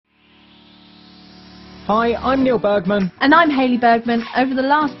Hi, I'm Neil Bergman. And I'm Hayley Bergman. Over the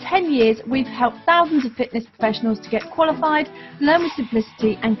last 10 years, we've helped thousands of fitness professionals to get qualified, learn with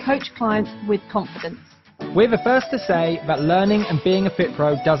simplicity, and coach clients with confidence. We're the first to say that learning and being a Fit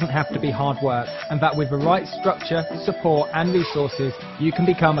Pro doesn't have to be hard work, and that with the right structure, support and resources, you can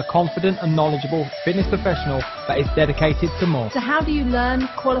become a confident and knowledgeable fitness professional that is dedicated to more. So how do you learn,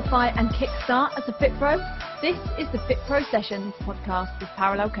 qualify and kickstart as a Fit Pro? This is the Fit Pro Sessions podcast with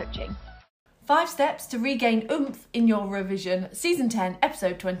Parallel Coaching. 5 steps to regain oomph in your revision, season 10,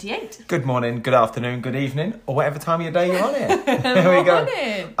 episode 28. Good morning, good afternoon, good evening, or whatever time of your day you're on it. There we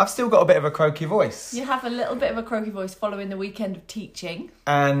go. I've still got a bit of a croaky voice. You have a little bit of a croaky voice following the weekend of teaching.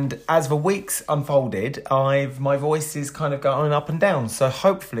 And as the weeks unfolded, my voice is kind of going up and down. So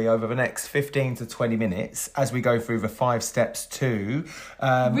hopefully over the next 15 to 20 minutes, as we go through the 5 steps to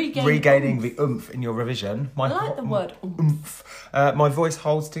regaining the oomph in your revision. I like the word oomph. My voice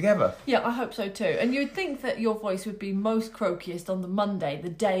holds together. Yeah, I hope so too. And you'd think that your voice would be most croakiest on the Monday, the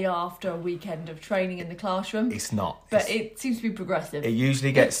day after a weekend of training in the classroom. It's not. But it seems to be progressive. It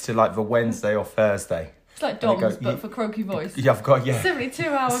usually gets to like the Wednesday or Thursday. It's like Dom's, but for croaky voice. Yeah, I've got,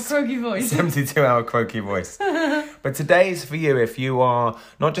 72-hour croaky voice. 72-hour croaky voice. But today is for you if you are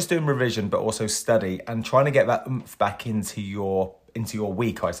not just doing revision, but also study and trying to get that oomph back into your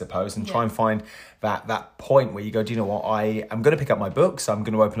week, I suppose, and try and find that point where you go, do you know what, I am going to pick up my books, I'm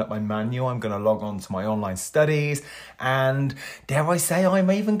going to open up my manual, I'm going to log on to my online studies, and dare I say,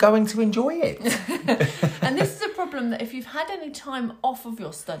 I'm even going to enjoy it. And this is a problem that if you've had any time off of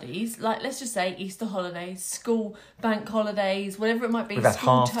your studies, like let's just say Easter holidays, school bank holidays, whatever it might be, We've had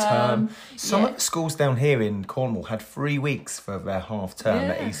school half term. Some yeah. schools down here in Cornwall had 3 weeks for their half term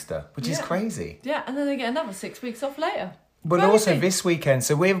at Easter, which is crazy. Yeah, and then they get another 6 weeks off later. But Crazy. also this weekend,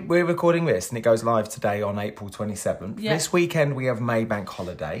 so we're recording this and it goes live today on April 27th. Yeah. This weekend we have May Bank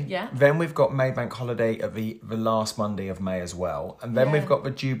Holiday. Yeah. Then we've got May Bank Holiday at the last Monday of May as well. And then we've got the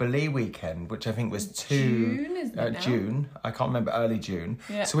Jubilee weekend, which I think was June, isn't it now? June. I can't remember, early June.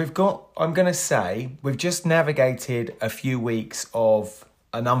 Yeah. So we've got, I'm going to say, we've just navigated a few weeks of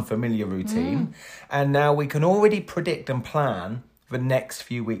an unfamiliar routine. And now we can already predict and plan the next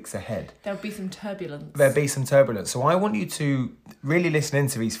few weeks ahead. There'll be some turbulence. So I want you to really listen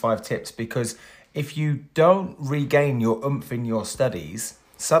into these 5 tips, because if you don't regain your oomph in your studies,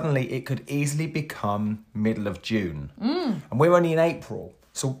 suddenly it could easily become middle of June. And we're only in April.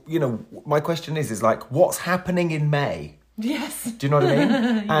 So, you know, my question is like, what's happening in May? Yes. Do you know what I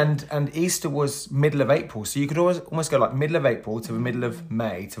mean? And Easter was middle of April. So you could almost go like middle of April to the middle of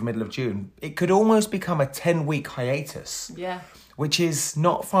May to the middle of June. It could almost become a 10-week hiatus. Yeah. Which is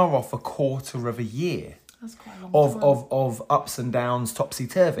not far off a quarter of a year. That's quite a long time. Of ups and downs,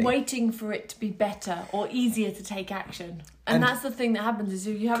 topsy-turvy. Waiting for it to be better or easier to take action. And that's the thing that happens is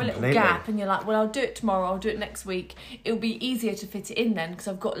if you have a little gap and you're like, well, I'll do it tomorrow, I'll do it next week. It'll be easier to fit it in then because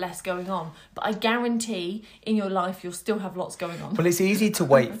I've got less going on. But I guarantee in your life you'll still have lots going on. Well, it's easy to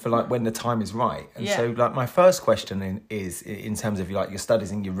wait for like when the time is right. And so like my first question is in terms of like your studies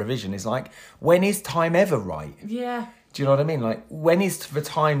and your revision is like, when is time ever right? Yeah. Do you know what I mean? Like, when is the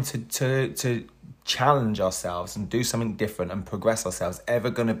time to challenge ourselves and do something different and progress ourselves ever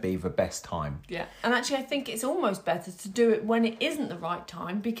going to be the best time? Yeah. And actually, I think it's almost better to do it when it isn't the right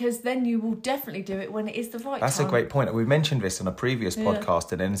time, because then you will definitely do it when it is the right time. That's a great point. We mentioned this on a previous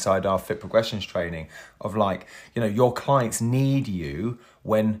podcast and inside our Fit Progressions training of like, you know, your clients need you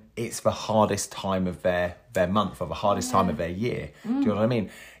when it's the hardest time of their month or the hardest time of their year. Do you know what I mean?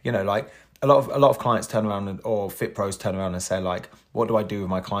 You know, like, a lot of clients turn around or Fit Pros turn around and say like, what do I do with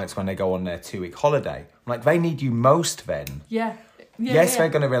my clients when they go on their 2-week holiday? I'm like, they need you most then. Yeah. They're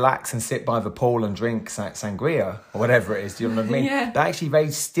going to relax and sit by the pool and drink sangria or whatever it is. Do you know what I mean? Yeah. But actually,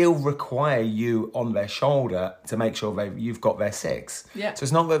 they still require you on their shoulder to make sure you've got their 6. Yeah. So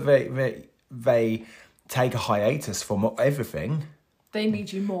it's not that they take a hiatus from everything. They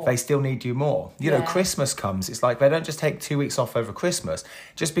need you more. They still need you more. You know, Christmas comes. It's like they don't just take 2 weeks off over Christmas.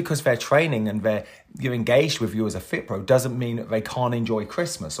 Just because they're training and you're engaged with you as a Fit Pro doesn't mean that they can't enjoy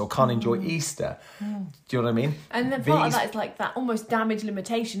Christmas or can't enjoy Easter. Do you know what I mean? And then part of that is like that almost damage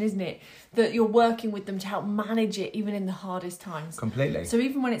limitation, isn't it? That you're working with them to help manage it even in the hardest times. Completely. So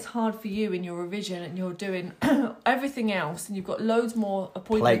even when it's hard for you in your revision and you're doing everything else and you've got loads more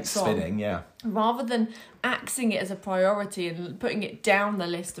appointments Plates spinning, rather than axing it as a priority and putting it down the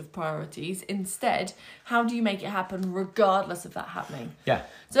list of priorities, instead, how do you make it happen regardless of that happening? Yeah.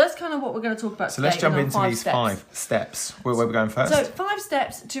 So that's kind of what we're going to talk about So today. let's jump into these steps. 5 steps. Where we're going first? So 5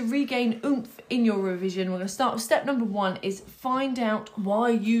 steps to regain oomph in your revision. We're going to start with step number 1 is find out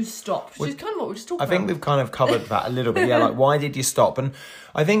why you stopped, which is kind of what we're just talking about. I think we've kind of covered that a little bit. Yeah, like why did you stop? And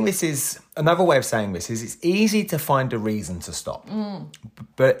I think this is another way of saying this is it's easy to find a reason to stop.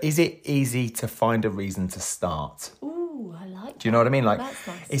 But is it easy to find a reason to start? Ooh, I like that. Do you know what I mean? Like, That's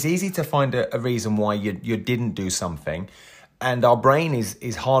nice. it's easy to find a reason why you didn't do something. And our brain is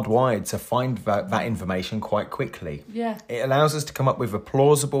hardwired to find that information quite quickly. Yeah. It allows us to come up with a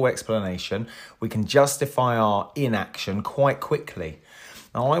plausible explanation. We can justify our inaction quite quickly.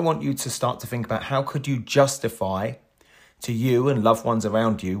 Now, I want you to start to think about how could you justify to you and loved ones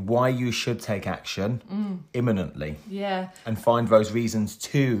around you why you should take action imminently. Yeah. And find those reasons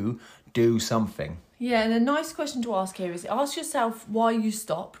to do something. Yeah, and a nice question to ask here is ask yourself why you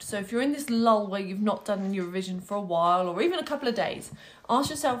stopped. So if you're in this lull where you've not done your revision for a while or even a couple of days, ask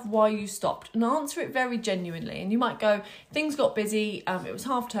yourself why you stopped and answer it very genuinely. And you might go, things got busy, it was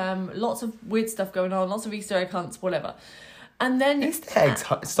half term, lots of weird stuff going on, lots of Easter egg hunts, whatever. And then... Easter eggs...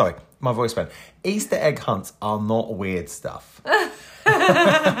 Sorry, my voice went. Easter egg hunts are not weird stuff.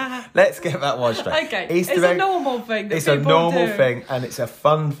 Let's get that one straight. Okay, Easter it's egg, a normal thing that it's a people normal do. thing and it's a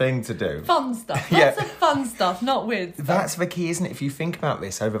fun thing to do. Fun stuff. Yeah. Lots of fun stuff, not weird stuff. That's the key, isn't it? If you think about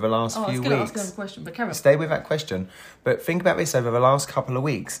this over the last I was few going to ask weeks... another question, but carry on. Stay with that question. But think about this over the last couple of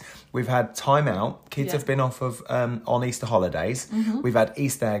weeks. We've had time out. Kids have been off of on Easter holidays. We've had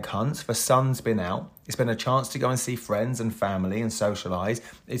Easter egg hunts. The sun's been out. It's been a chance to go and see friends and family and socialise.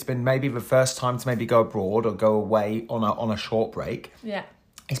 It's been maybe the first time to maybe go abroad or go away on a short break. Yeah.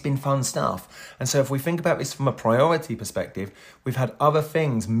 It's been fun stuff. And so if we think about this from a priority perspective, we've had other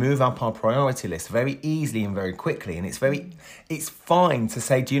things move up our priority list very easily and very quickly. And it's fine to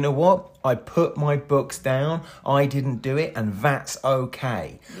say, do you know what? I put my books down, I didn't do it, and that's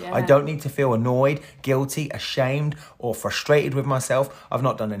okay. Yeah. I don't need to feel annoyed, guilty, ashamed, or frustrated with myself. I've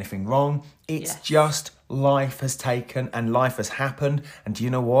not done anything wrong. It's just life has taken and life has happened. And do you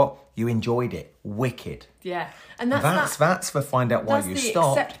know what? You enjoyed it. Wicked. Yeah. And That's for find out why you That's the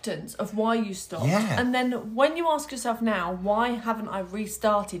stopped. acceptance of why you stopped. Yeah. And then when you ask yourself now, why haven't I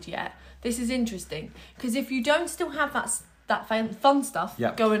restarted yet? This is interesting. Because if you don't still have that fun stuff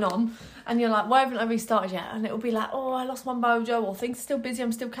going on, and you're like, why haven't I restarted yet? And it will be like, oh, I lost my mojo, or things are still busy,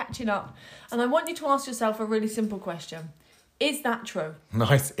 I'm still catching up. And I want you to ask yourself a really simple question. Is that true?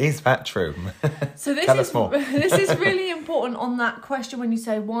 Nice. Is that true? So Tell us more. This is really important on that question when you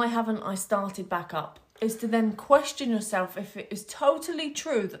say, why haven't I started back up? Is to then question yourself if it is totally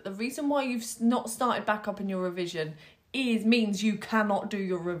true that the reason why you've not started back up in your revision means you cannot do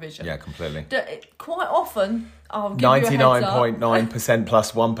your revision. Yeah, completely. Quite often, I'll give you a heads up. 99.9%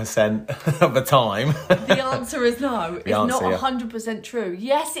 plus 1% of the time. The answer is no. It's not answer, 100% true.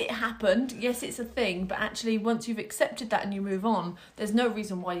 Yes, it happened. Yes, it's a thing. But actually, once you've accepted that and you move on, there's no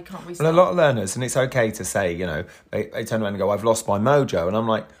reason why you can't restart. Well, a lot of learners, and it's okay to say, you know, they turn around and go, I've lost my mojo. And I'm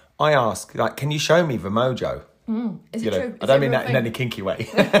like, I ask, like, can you show me the mojo? Is it true? I don't mean that in any kinky way.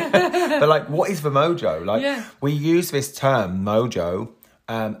 But like, what is the mojo? Like, we use this term mojo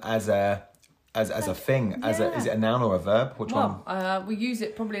as a thing. Is it a noun or a verb? Which one? We use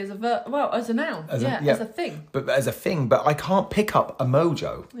it probably as a verb. Well, as a noun. As a thing. But as a thing. But I can't pick up a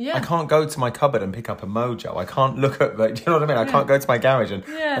mojo. Yeah. I can't go to my cupboard and pick up a mojo. I can't look at the. Do you know what I mean? I can't go to my garage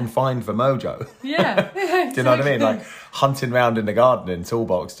and find the mojo. Yeah. Do you know what I mean? Like hunting around in the garden in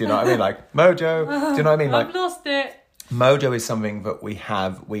toolbox. Do you know what I mean? Like mojo. Do you know what I mean? Like I've lost it. Mojo is something that we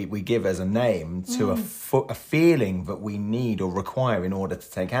have, we give as a name to a feeling that we need or require in order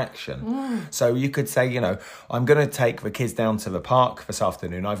to take action. So you could say, you know, I'm going to take the kids down to the park this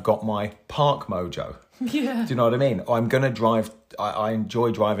afternoon. I've got my park mojo. Yeah. Do you know what I mean? Or I'm going to drive, I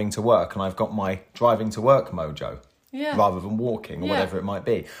enjoy driving to work and I've got my driving to work mojo. Yeah. Rather than walking or whatever it might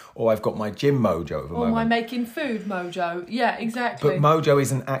be. Or I've got my gym mojo at the moment. Or my making food mojo. Yeah, exactly. But mojo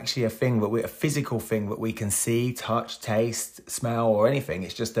isn't actually a thing, a physical thing that we can see, touch, taste, smell or anything.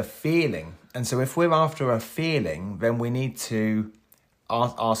 It's just a feeling. And so if we're after a feeling, then we need to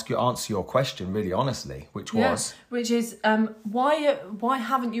answer your question really honestly, which is why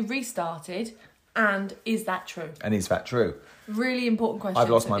haven't you restarted? And is that true? And is that true? Really important question. I've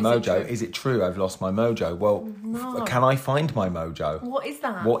lost my mojo. Is it true I've lost my mojo? Well, can I find my mojo? What is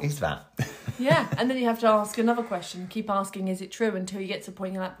that? What is that? Yeah, and then you have to ask another question. Keep asking, is it true? Until you get to a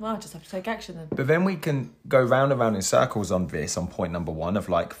point you're like, well, I just have to take action then. But then we can go round and round in circles on this, on point number one, of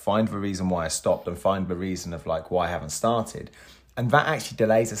like, find the reason why I stopped and find the reason of like why I haven't started. And that actually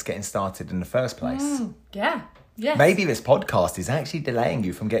delays us getting started in the first place. Yeah. Yes. Maybe this podcast is actually delaying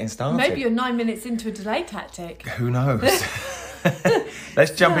you from getting started. Maybe you're 9 minutes into a delay tactic. Who knows?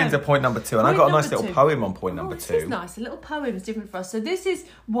 Let's jump into point number two. And I've got a nice little poem on point number two. This is nice. A little poem is different for us. So this is,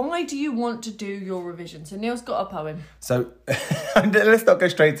 why do you want to do your revision? So Neil's got a poem. So let's not go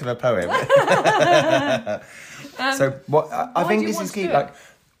straight to the poem. So what I think this is key. Like,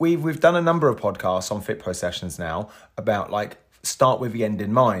 we've done a number of podcasts on FitPro sessions now about like start with the end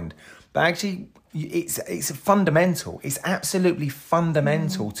in mind, but actually it's fundamental. It's absolutely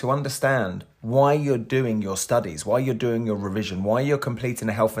fundamental to understand why you're doing your studies, why you're doing your revision, why you're completing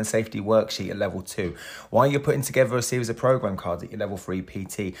a health and safety worksheet at level 2, why you're putting together a series of program cards at your level 3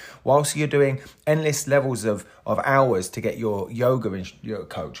 PT, whilst you're doing endless levels of hours to get your yoga your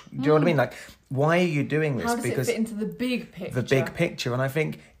coach. Do you know what I mean? Like, why are you doing this? How does it fit into the big picture? The big picture. And I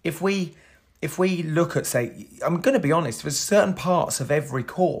think if we look at, say, I'm going to be honest, there's certain parts of every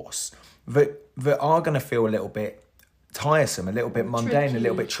course that are going to feel a little bit tiresome, a little bit mundane, tricky. a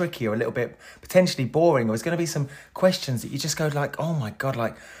little bit tricky, or a little bit potentially boring, or there's going to be some questions that you just go like, oh my God,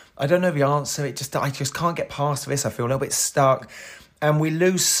 like, I don't know the answer. I just can't get past this. I feel a little bit stuck. And we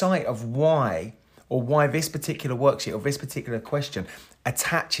lose sight of why this particular worksheet or this particular question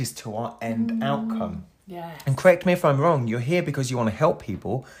attaches to our end outcome. Yeah. And correct me if I'm wrong, you're here because you want to help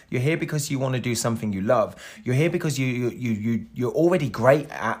people. You're here because you want to do something you love. You're here because you're already great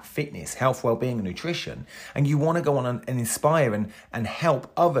at fitness, health, well-being, and nutrition. And you want to go on and inspire and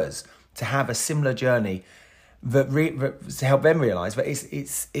help others to have a similar journey to help them realise that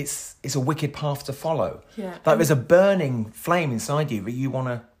it's a wicked path to follow. Yeah. Like there's a burning flame inside you that you want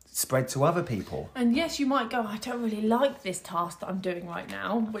to spread to other people. And yes, you might go, I don't really like this task that I'm doing right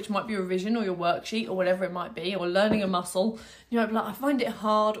now, which might be a revision or your worksheet or whatever it might be, or learning a muscle. You might be like, I find it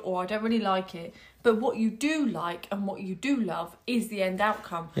hard or I don't really like it. But what you do like and what you do love is the end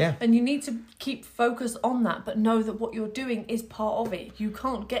outcome. Yeah. And you need to keep focus on that, but know that what you're doing is part of it. You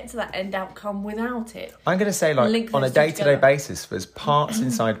can't get to that end outcome without it. I'm going to say, like, on a day-to-day basis, there's parts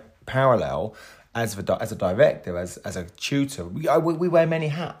inside Parallel as a director, as a tutor, we wear many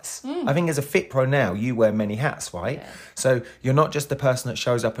hats. I think as a FitPro now, you wear many hats, right? Yeah. So you're not just the person that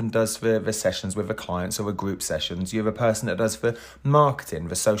shows up and does the sessions with the clients or the group sessions. You're the person that does the marketing,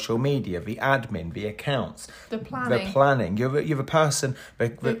 the social media, the admin, the accounts, The planning. The planning. You're the person.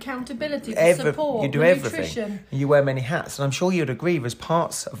 The accountability, the support, you do the everything. nutrition. You wear many hats, and I'm sure you'd agree. There's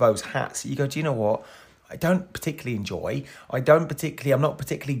parts of those hats that you go, do you know what? I don't particularly enjoy. I'm not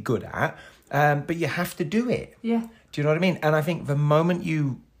particularly good at. But you have to do it. Yeah. Do you know what I mean? And I think the moment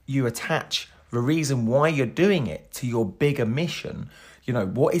you attach the reason why you're doing it to your bigger mission, you know,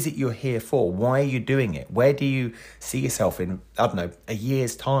 what is it you're here for? Why are you doing it? Where do you see yourself in, I don't know, a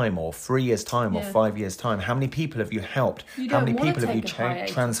year's time or 3 years' time or 5 years' time? How many people have you helped? How many people have you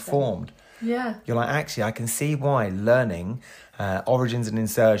transformed? Yeah. You're like, actually, I can see why learning origins and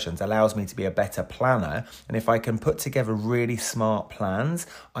insertions allows me to be a better planner. And if I can put together really smart plans,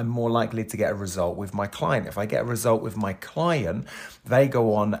 I'm more likely to get a result with my client. If I get a result with my client, they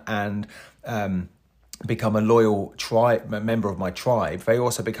go on and become a loyal member of my tribe. They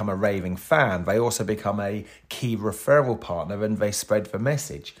also become a raving fan. They also become a key referral partner, and they spread the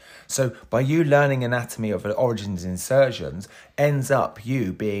message. So by you learning anatomy of origins and insertions ends up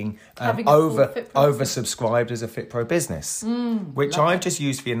you being oversubscribed as a FitPro business, which I've just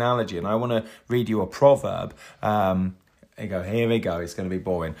used for the analogy. And I want to read you a proverb. Here we go. It's going to be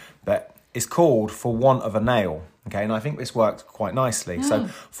boring, but it's called "For Want of a Nail." Okay, and I think this worked quite nicely. So,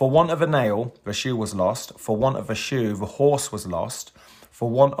 for want of a nail, the shoe was lost. For want of a shoe, the horse was lost. For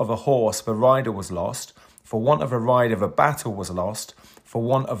want of a horse, the rider was lost. For want of a rider, the battle was lost. For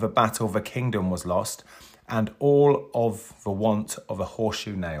want of a battle, the kingdom was lost. And all of the want of a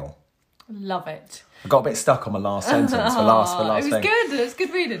horseshoe nail. Love it. I got a bit stuck on my last sentence, the last It was thing. good. It was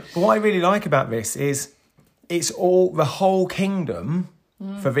good reading. But what I really like about this is it's all, the whole kingdom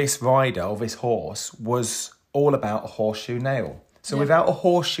for this rider or this horse was all about a horseshoe nail. So without a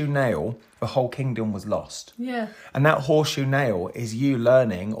horseshoe nail, the whole kingdom was lost. Yeah. And that horseshoe nail is you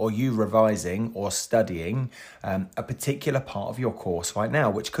learning or you revising or studying a particular part of your course right now,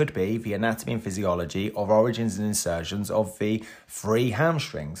 which could be the anatomy and physiology of origins and insertions of the 3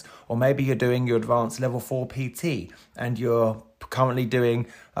 hamstrings. Or maybe you're doing your advanced level 4 PT and you're currently doing,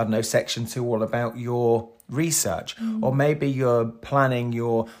 I don't know, section 2 all about your research. Or maybe you're planning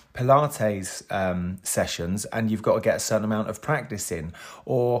your Pilates sessions and you've got to get a certain amount of practice in,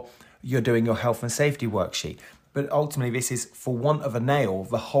 or you're doing your health and safety worksheet. But ultimately this is for want of a nail,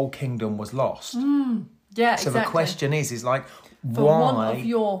 the whole kingdom was lost. Yeah, so exactly. the question is like, for why? one of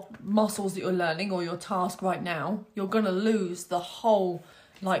your muscles that you're learning or your task right now, you're going to lose the whole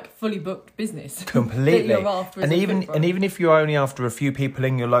fully booked business. Completely. that you're after and even if you're only after a few people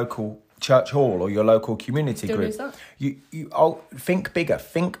in your local church hall or your local community group, you think bigger,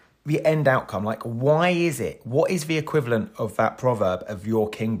 think the end outcome. Like, why is it? What is the equivalent of that proverb of your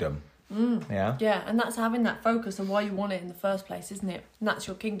kingdom? Yeah. Yeah, and that's having that focus on why you want it in the first place, isn't it? And that's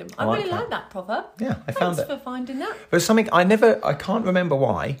your kingdom. I like really that. like that proverb. Yeah, I found it. Thanks for finding that. But something I can't remember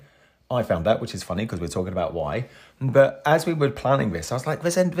why I found that, which is funny because we're talking about why. But as we were planning this, I was like,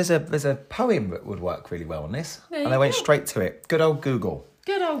 there's a poem that would work really well on this. There And you I went go. straight to it. Good old Google.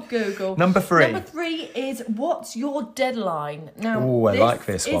 Good old Google. Number 3. Number 3 is, what's your deadline? Now, Ooh, I like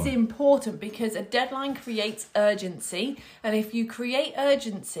this is one. important because a deadline creates urgency. And if you create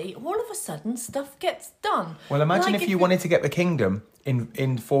urgency, all of a sudden stuff gets done. Well, imagine Like if you wanted to get the kingdom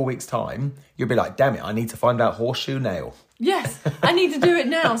in 4 weeks' time, you'd be like, damn it, I need to find out horseshoe nail. Yes, I need to do it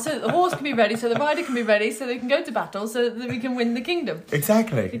now so that the horse can be ready, so the rider can be ready, so they can go to battle, so that we can win the kingdom.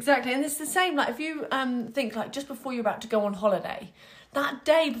 Exactly. Exactly, and it's the same, like if you think like just before you're about to go on holiday, that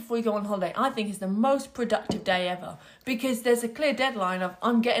day before you go on holiday, I think is the most productive day ever because there's a clear deadline of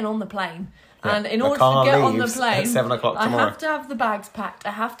I'm getting on the plane. Yeah, And in the order to car get on the leaves plane, at 7 o'clock I tomorrow. have to have the bags packed.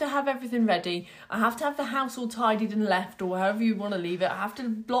 I have to have everything ready. I have to have the house all tidied and left, or however you want to leave it. I have to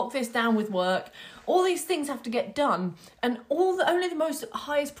block this down with work. All these things have to get done, and only the most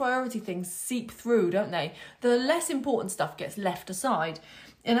highest priority things seep through, don't they? The less important stuff gets left aside,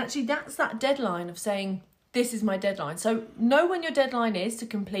 and actually, that's that deadline of saying, this is my deadline. So know when your deadline is to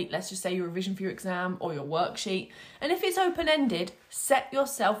complete, let's just say, your revision for your exam or your worksheet. And if it's open-ended, set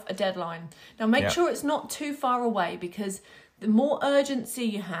yourself a deadline. Now make sure it's not too far away because the more urgency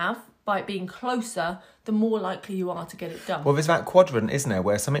you have by it being closer, the more likely you are to get it done. Well, there's that quadrant, isn't there,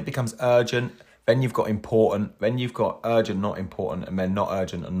 where something becomes urgent, then you've got important, then you've got urgent, not important, and then not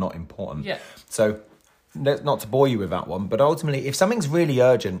urgent and not important. Yeah. So not to bore you with that one, but ultimately, if something's really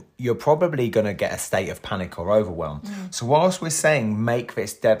urgent, you're probably going to get a state of panic or overwhelm. So whilst we're saying make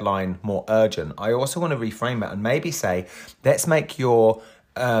this deadline more urgent, I also want to reframe it and maybe say, let's make your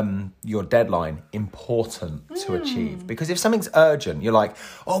deadline important to achieve. Because if something's urgent, you're like,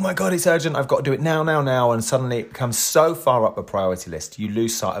 oh my God, it's urgent, I've got to do it now. And suddenly it becomes so far up the priority list, you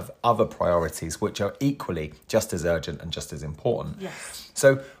lose sight of other priorities, which are equally just as urgent and just as important. Yes.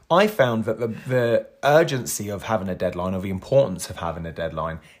 So I found that the urgency of having a deadline, or the importance of having a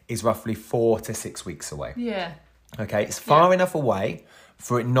deadline, is roughly 4 to 6 weeks away. Yeah. Okay, it's far enough away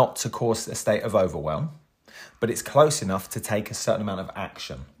for it not to cause a state of overwhelm, but it's close enough to take a certain amount of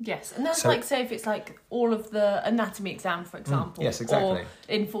action. Yes, and that's So- like, say, if it's like all of the anatomy exam, for example. yes, exactly. Or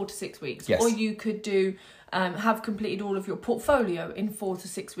in 4 to 6 weeks. Yes. Or you could do, have completed all of your portfolio in 4 to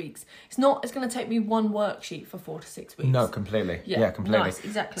 6 weeks. It's going to take me one worksheet for 4 to 6 weeks. No, completely. Yeah, Yeah, completely. nice,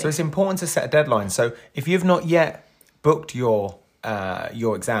 exactly. So it's important to set a deadline. So if you've not yet booked your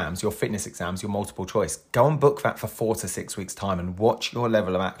exams, your fitness exams, your multiple choice, go and book that for 4 to 6 weeks time and watch your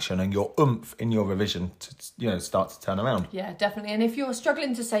level of action and your oomph in your revision to start to turn around. Yeah, definitely. And if you're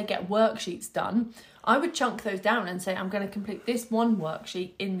struggling to, say, get worksheets done, I would chunk those down and say, I'm going to complete this one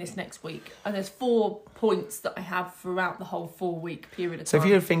worksheet in this next week. And there's 4 points that I have throughout the whole 4-week period of So time.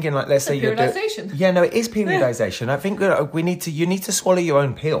 if you're thinking, like, let's say you're periodization. Yeah, no, it is periodization. I think you need to swallow your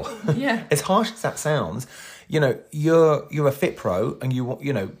own pill. Yeah. As harsh as that sounds, you're a fit pro, and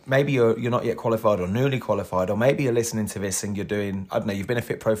maybe you're not yet qualified or newly qualified, or maybe you're listening to this and you're doing, I don't know, you've been a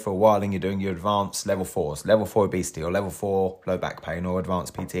fit pro for a while and you're doing your advanced level 4s, level 4 obesity or level 4 low back pain or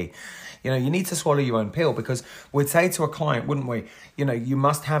advanced PT. You need to swallow your own pill, because we'd say to a client, wouldn't we, you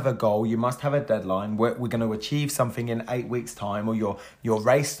must have a goal, you must have a deadline, we're going to achieve something in 8 weeks time, or your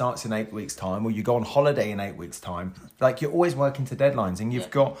race starts in 8 weeks time, or you go on holiday in 8 weeks time. Like, you're always working to deadlines, and you've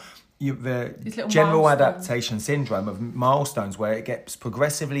got the general adaptation syndrome of milestones, where it gets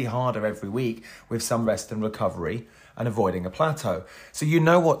progressively harder every week with some rest and recovery and avoiding a plateau. So you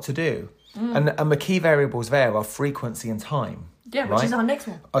know what to do. And the key variables there are frequency and time. Yeah, which is our next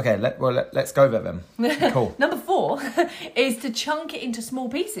one. Okay, let's go there then. Cool. Number 4 is to chunk it into small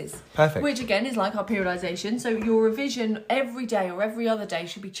pieces. Perfect. Which again is like our periodization. So your revision every day or every other day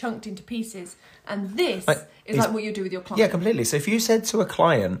should be chunked into pieces. And this is like what you do with your client. Yeah, completely. So if you said to a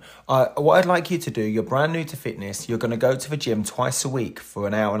client, what I'd like you to do, you're brand new to fitness, you're going to go to the gym twice a week for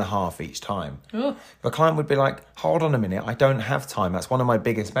an hour and a half each time. Oh. The client would be like, hold on a minute, I don't have time. That's one of my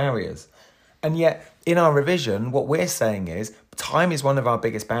biggest barriers. And yet, in our revision, what we're saying is, time is one of our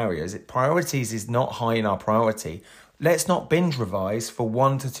biggest barriers. Priorities is not high in our priority. Let's not binge revise for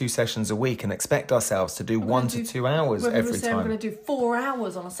 1 to 2 sessions a week and expect ourselves to do 1 to 2 hours every time. I'm going to do 4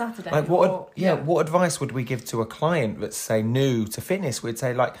 hours on a Saturday. Like what advice would we give to a client that's, say, new to fitness? We'd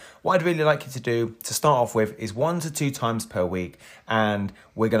say, like, what I'd really like you to do to start off with is 1 to 2 times per week, and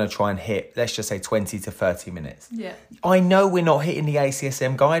we're going to try and hit, let's just say, 20 to 30 minutes. Yeah. I know we're not hitting the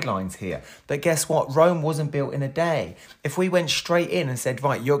ACSM guidelines here, but guess what? Rome wasn't built in a day. If we went straight in and said,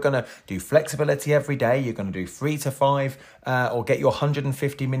 right, you're going to do flexibility every day, you're going to do 3 to 5 75 or get your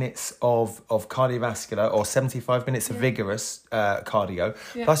 150 minutes of cardiovascular or 75 minutes of vigorous cardio,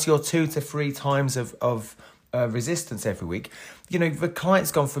 plus your 2 to 3 times of resistance every week. You know, the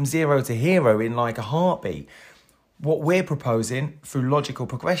client's gone from 0 to hero in like a heartbeat. What we're proposing through logical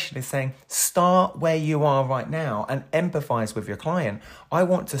progression is saying, start where you are right now and empathise with your client. I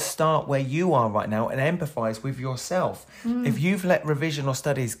want to start where you are right now and empathise with yourself. If you've let revision or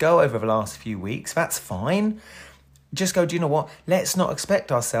studies go over the last few weeks, that's fine. Just go, do you know what? Let's not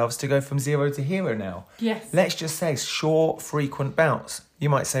expect ourselves to go from 0 to hero now. Yes. Let's just say short, frequent bouts.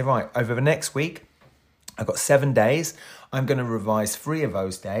 You might say, right, over the next week, I've got 7 days. I'm going to revise 3 of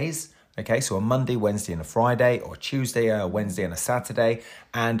those days. Okay, so a Monday, Wednesday and a Friday, or Tuesday, a Wednesday and a Saturday,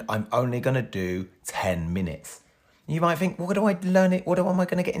 and I'm only going to do 10 minutes. You might think, well, what do I learn it? What am I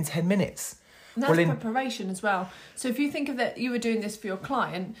going to get in 10 minutes? And that's preparation as well. So if you think of that, you were doing this for your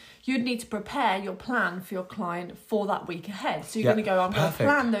client, you'd need to prepare your plan for your client for that week ahead. So you're going to go, I'm going to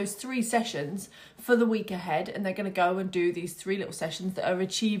plan those 3 sessions for the week ahead, and they're going to go and do these 3 little sessions that are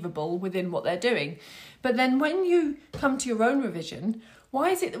achievable within what they're doing. But then when you come to your own revision, why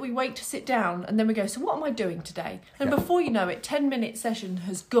is it that we wait to sit down and then we go, so what am I doing today? And before you know it, 10-minute session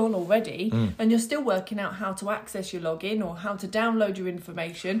has gone already and you're still working out how to access your login or how to download your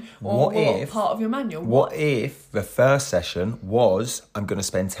information or what part of your manual. What if the first session was, I'm going to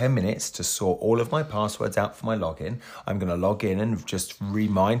spend 10 minutes to sort all of my passwords out for my login. I'm going to log in and just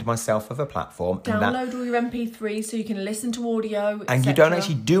remind myself of a platform. Download all your MP3 so you can listen to audio, etc. And you don't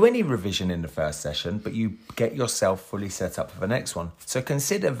actually do any revision in the first session, but you get yourself fully set up for the next one. So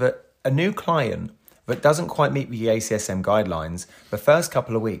consider that a new client that doesn't quite meet the ACSM guidelines, the first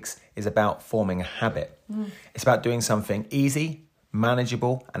couple of weeks is about forming a habit. It's about doing something easy,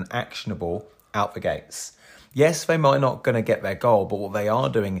 manageable and actionable out the gates. Yes, they might not going to get their goal, but what they are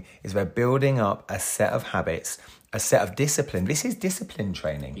doing is they're building up a set of habits, a set of discipline. This is discipline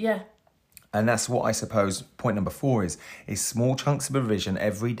training. Yeah. And that's what I suppose point number 4 is small chunks of revision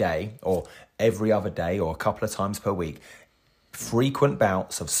every day or every other day or a couple of times per week. Frequent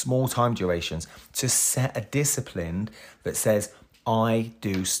bouts of small time durations to set a discipline that says, I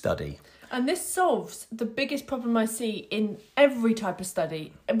do study. And this solves the biggest problem I see in every type of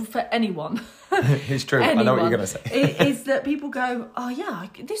study for anyone. It's true. I know what you're going to say. Is that people go, oh yeah,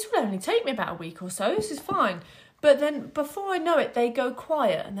 this will only take me about a week or so. This is fine. But then before I know it, they go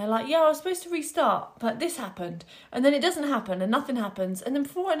quiet and they're like, yeah, I was supposed to restart, but this happened. And then it doesn't happen and nothing happens. And then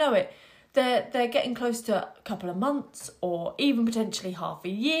before I know it, they're getting close to a couple of months or even potentially half a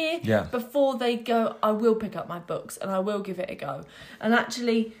year before they go, I will pick up my books and I will give it a go. And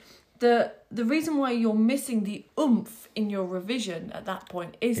actually, the reason why you're missing the oomph in your revision at that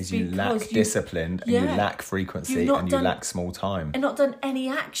point is because you lack discipline and you lack frequency and you lack small time. And not done any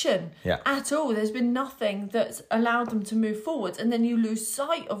action at all. There's been nothing that's allowed them to move forwards, and then you lose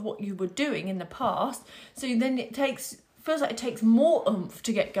sight of what you were doing in the past. So then feels like it takes more oomph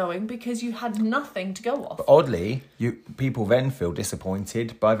to get going because you had nothing to go off. But oddly, people then feel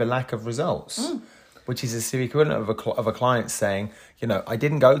disappointed by the lack of results, which is the equivalent of a client saying, you know, I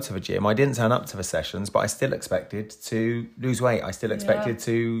didn't go to the gym, I didn't turn up to the sessions, but I still expected to lose weight. I still expected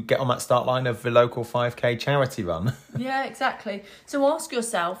to get on that start line of the local 5K charity run. Yeah, exactly. So ask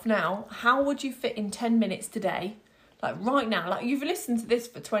yourself now, how would you fit in 10 minutes today? Like right now, like you've listened to this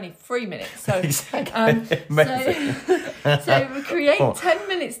for 23 minutes. So, exactly. So create 10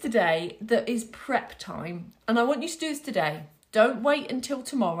 minutes today that is prep time. And I want you to do this today. Don't wait until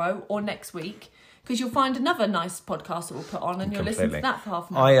tomorrow or next week, because you'll find another nice podcast that we'll put on and you'll listen to that for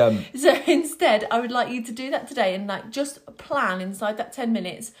half an hour. So instead, I would like you to do that today and like just plan inside that 10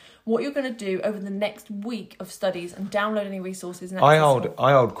 minutes what you're going to do over the next week of studies and download any resources. And we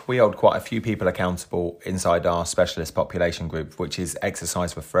hold quite a few people accountable inside our specialist population group, which is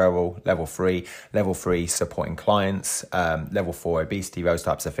exercise referral, level 3 supporting clients, level 4 obesity, those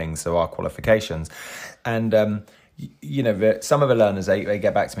types of things. So our qualifications. And, you know, some of the learners, they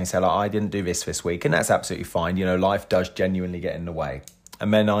get back to me and say, like, I didn't do this week. And that's absolutely fine. You know, life does genuinely get in the way.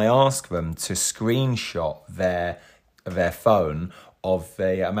 And then I ask them to screenshot their phone of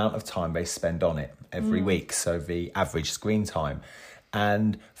the amount of time they spend on it every week. So the average screen time.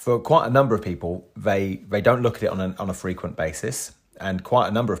 And for quite a number of people, they don't look at it on a frequent basis. And quite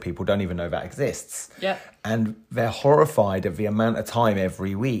a number of people don't even know that exists. Yeah. And they're horrified of the amount of time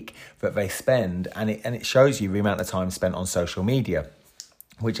every week that they spend. And it shows you the amount of time spent on social media,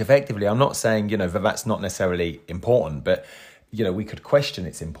 which effectively, I'm not saying, you know, that that's not necessarily important, but, you know, we could question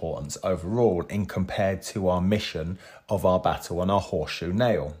its importance overall in compared to our mission of our battle and our horseshoe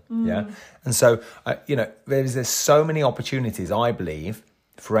nail. Yeah. And so, you know, there's so many opportunities, I believe,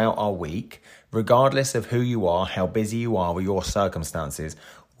 throughout our week, regardless of who you are, how busy you are with your circumstances,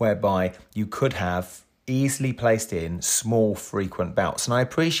 whereby you could have easily placed in small, frequent bouts. And I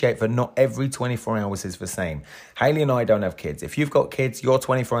appreciate that not every 24 hours is the same. Hayley and I don't have kids. If you've got kids, your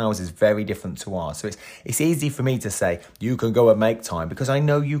 24 hours is very different to ours. So it's easy for me to say, you can go and make time, because I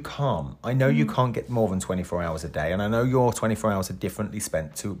know you can't. I know you can't get more than 24 hours a day. And I know your 24 hours are differently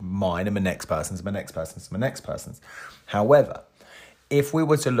spent to mine and my next person's, my next person's, my next person's. However, if we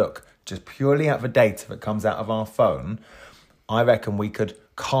were to look just purely at the data that comes out of our phone, I reckon we could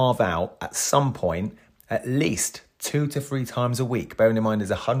carve out at some point at least 2 to 3 times a week. Bearing in mind there's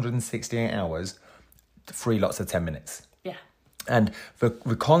 168 hours, 3 lots of 10 minutes. Yeah. And the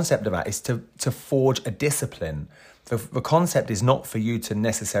concept of that is to forge a discipline. The concept is not for you to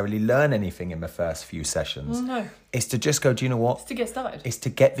necessarily learn anything in the first few sessions. No. It's to just go, do you know what? It's to get started. It's to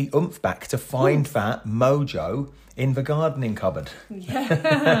get the oomph back, to find that mojo in the gardening cupboard.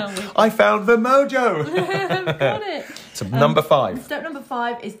 Yeah. I found the mojo. Got it. So number 5. Step number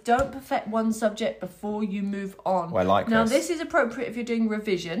 5 is don't perfect one subject before you move on. Well, I like now, this. this is appropriate if you're doing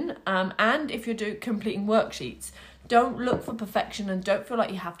revision and if you're completing worksheets. Don't look for perfection and don't feel like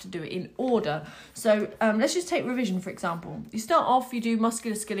you have to do it in order. So let's just take revision, for example. You start off, you do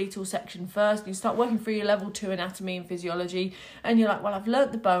musculoskeletal section first. You start working through your level 2 anatomy and physiology. And you're like, well, I've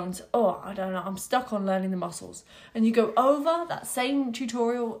learnt the bones. Oh, I don't know. I'm stuck on learning the muscles. And you go over that same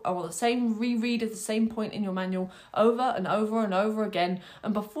tutorial or the same reread of the same point in your manual over and over and over again.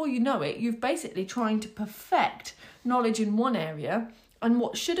 And before you know it, you've basically trying to perfect knowledge in one area. And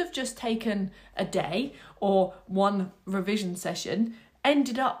what should have just taken a day or one revision session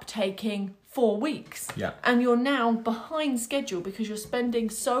ended up taking 4 weeks. Yeah. And you're now behind schedule because you're spending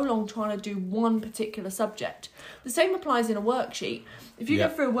so long trying to do one particular subject. The same applies in a worksheet. If you go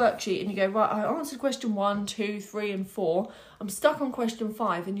through a worksheet and you go, right, I answered question 1, 2, 3 and 4. I'm stuck on question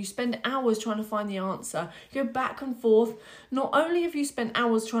 5, and you spend hours trying to find the answer. You go back and forth. Not only have you spent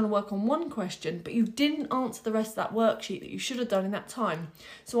hours trying to work on one question, but you didn't answer the rest of that worksheet that you should have done in that time.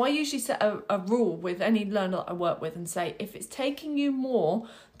 So I usually set a rule with any learner that I work with and say, if it's taking you more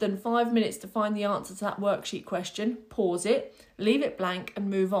than 5 minutes to find the answer to that worksheet question, pause it, leave it blank and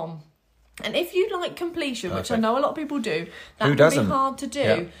move on. And if you like completion, which I know a lot of people do, that can be hard to do.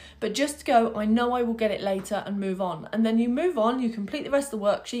 Yeah. But just go, I know I will get it later, and move on. And then you move on, you complete the rest of the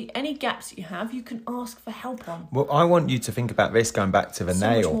worksheet. Any gaps that you have, you can ask for help on. Well, I want you to think about this, going back to the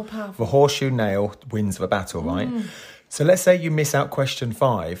nail. Much more powerful. The horseshoe nail wins the battle, right? So let's say you miss out question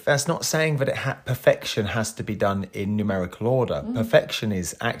 5. That's not saying that perfection has to be done in numerical order. Perfection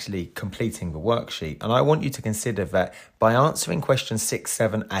is actually completing the worksheet. And I want you to consider that by answering questions 6,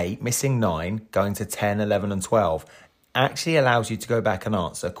 7, 8, missing 9, going to 10, 11 and 12, actually allows you to go back and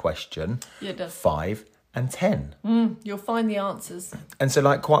answer question 5 and 10. You'll find the answers. And so,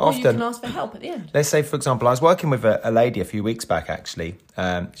 like, quite often, you can ask for help at the end. Let's say, for example, I was working with a lady a few weeks back, actually.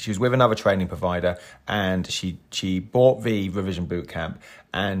 She was with another training provider, and she bought the revision boot camp,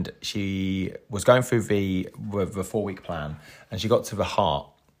 and she was going through the 4-week plan, and she got to the heart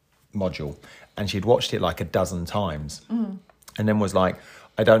module, and she'd watched it like a dozen times, and then was like,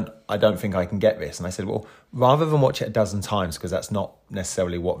 I don't think I can get this. And I said, well, rather than watch it a dozen times, because that's not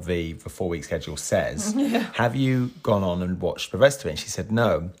necessarily what the 4-week schedule says, have you gone on and watched the rest of it? And she said,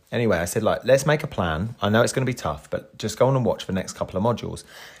 no. Anyway, I said, like, let's make a plan. I know it's going to be tough, but just go on and watch the next couple of modules.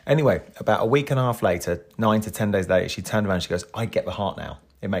 Anyway, about a week and a half later, 9 to 10 days later, she turned around and she goes, I get the heart now.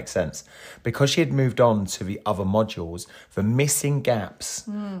 It makes sense. Because she had moved on to the other modules, the missing gaps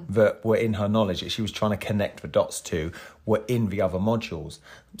that were in her knowledge that she was trying to connect the dots to were in the other modules.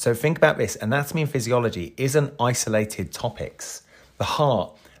 So think about this. Anatomy and physiology isn't isolated topics. The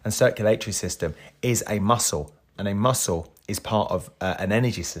heart and circulatory system is a muscle, and a muscle is part of an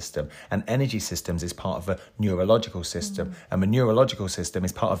energy system, and energy systems is part of a neurological system, and the neurological system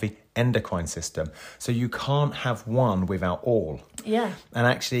is part of the endocrine system. So you can't have one without all. Yeah. And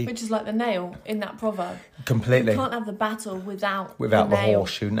actually, which is like the nail in that proverb. Completely. You can't have the battle without the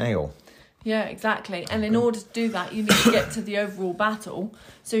horseshoe nail. Yeah, exactly. And in order to do that, you need to get to the overall battle.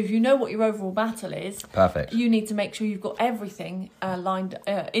 So if you know what your overall battle is, perfect. You need to make sure you've got everything lined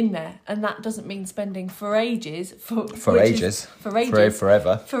in there. And that doesn't mean spending for ages. For ages.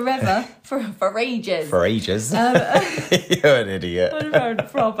 Forever. For ages. For ages. You're an idiot. I'm very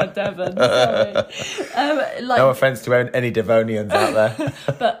proper Devon. Sorry. No offence to any Devonians out there.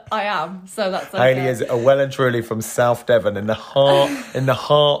 But I am, so that's okay. Hayley is well and truly from South Devon, in the heart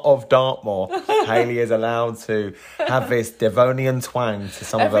of Dartmoor. more. Hayley is allowed to have this Devonian twang to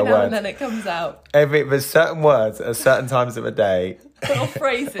some of her Every now words. and then it comes out. There's certain words at certain times of the day. Or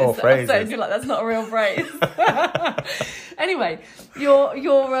phrases. Or phrases. That you're like, that's not a real phrase. Anyway, your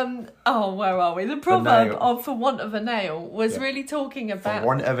where are we? The proverb of "for want of a nail" was really talking about For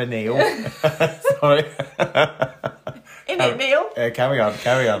want of a nail. Sorry. Neil? Carry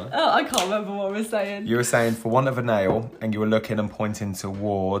on. Oh, I can't remember what we're saying. You were saying for want of a nail, and you were looking and pointing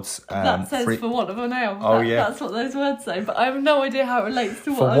towards. That says for want of a nail. Yeah. That's what those words say, but I have no idea how it relates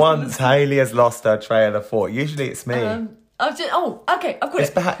to what. For once, Hayley has lost her trail of thought. Usually, it's me. Okay, I've got It's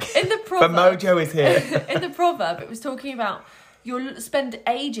it. back. In the proverb, The mojo is here. in the proverb, it was talking about you'll spend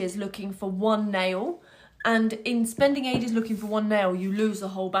ages looking for one nail, and in spending ages looking for one nail, you lose the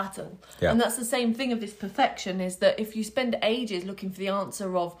whole battle. Yeah. And that's the same thing of this perfection, is that if you spend ages looking for the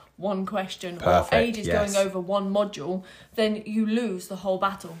answer of one question or ages going over one module, then you lose the whole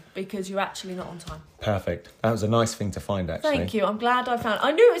battle because you're actually not on time. Perfect. That was a nice thing to find, actually. Thank you. I'm glad I found.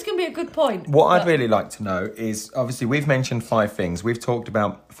 I knew it was going to be a good point. What I'd really like to know is, obviously, we've mentioned 5 things. We've talked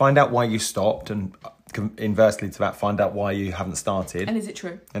about find out why you stopped, and inversely to that, find out why you haven't started. And is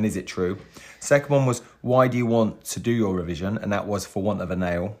it true? Second one was, why do you want to do your revision? And that was for want of a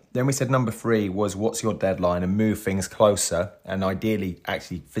nail. Then we said number 3 was, what's your deadline, and move things closer, and ideally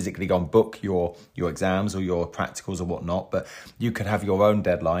actually physically go and book your exams or your practicals or whatnot, but you could have your own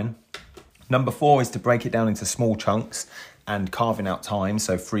deadline. Number 4 is to break it down into small chunks and carving out time,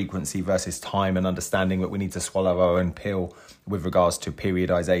 so frequency versus time, and understanding that we need to swallow our own pill with regards to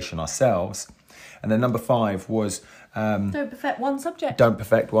periodization ourselves. And then number 5 was... don't perfect one subject. Don't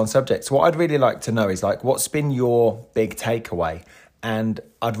perfect one subject. So what I'd really like to know is, like, what's been your big takeaway? And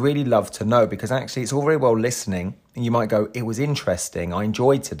I'd really love to know, because actually it's all very well listening, and you might go, it was interesting, I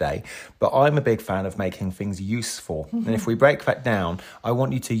enjoyed today, but I'm a big fan of making things useful. And if we break that down, I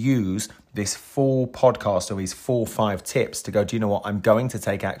want you to use this full podcast or these 4-5 tips to go, do you know what? I'm going to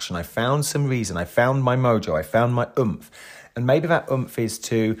take action. I found some reason. I found my mojo. I found my oomph. And maybe that oomph is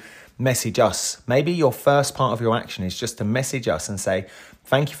to message us. Maybe your first part of your action is just to message us and say,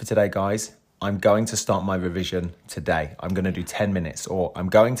 thank you for today, guys. I'm going to start my revision today. I'm going to do 10 minutes, or I'm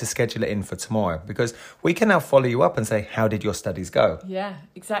going to schedule it in for tomorrow, because we can now follow you up and say, how did your studies go? Yeah,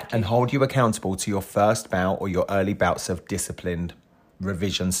 exactly. And hold you accountable to your first bout or your early bouts of disciplined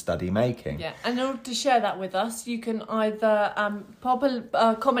revision study making. Yeah, and in order to share that with us, you can either pop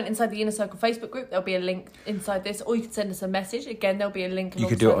a comment inside the Inner Circle Facebook group. There'll be a link inside this, or you can send us a message. Again, there'll be a link. You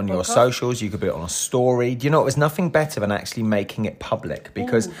could do it on your socials. You could do it on a story. Do you know, there's nothing better than actually making it public,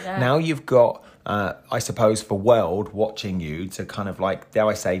 because now you've got, I suppose, the world watching you to kind of, like, dare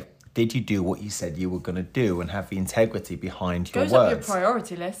I say, did you do what you said you were going to do, and have the integrity behind your words? Goes up your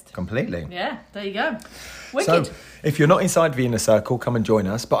priority list. Completely. Yeah, there you go. Wicked. So, if you're not inside the Inner Circle, come and join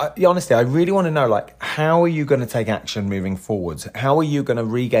us. But honestly, I really want to know, like, how are you going to take action moving forwards? How are you going to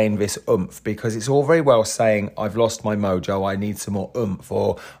regain this oomph? Because it's all very well saying, I've lost my mojo, I need some more oomph,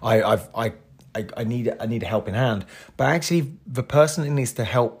 or I need a helping hand. But actually, the person that needs to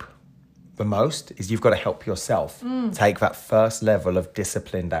help the most is you've got to help yourself. Take that first level of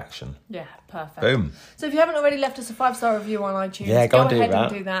disciplined action. Yeah, perfect. Boom. So if you haven't already left us a 5-star review on iTunes, go ahead and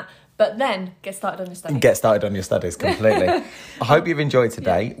and do that. But then get started on your studies. Get started on your studies completely. I hope you've enjoyed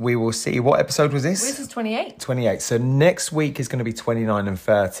today. Yeah. We will see. What episode was this? This is 28. 28. So next week is going to be 29 and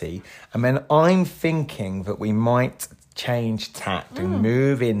 30. And then I'm thinking that we might change tact and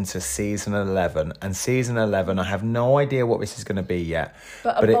move into season 11. And season 11, I have no idea what this is going to be yet.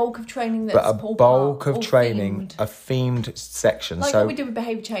 But a bulk of training that's a bulk of training, themed. A themed section. Like so what we did with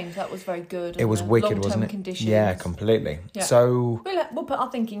behaviour change, that was very good. It was wicked, long-term wasn't it? Conditions. Yeah, completely. Yeah. So we'll put our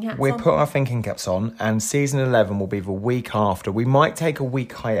thinking hats on. We'll put our thinking caps on, and season 11 will be the week after. We might take a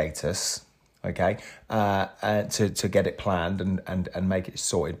week hiatus, okay, to get it planned and make it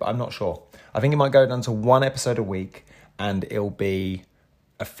sorted, but I'm not sure. I think it might go down to 1 episode a week, and it'll be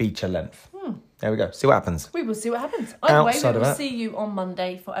a feature length. There we go. See what happens. We will see what happens. Either way, we will that, see you on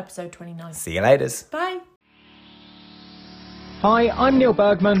Monday for episode 29. See you later. Bye. Hi, I'm Neil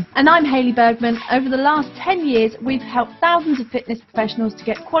Bergman. And I'm Hayley Bergman. Over the last 10 years, we've helped thousands of fitness professionals to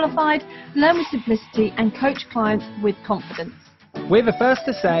get qualified, learn with simplicity, and coach clients with confidence. We're the first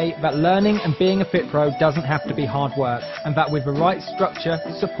to say that learning and being a Fit Pro doesn't have to be hard work, and that with the right structure,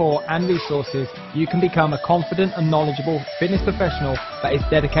 support and resources, you can become a confident and knowledgeable fitness professional that is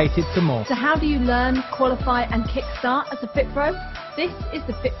dedicated to more. So how do you learn, qualify and kickstart as a Fit Pro? This is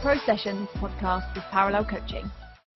the Fit Pro Sessions podcast with Parallel Coaching.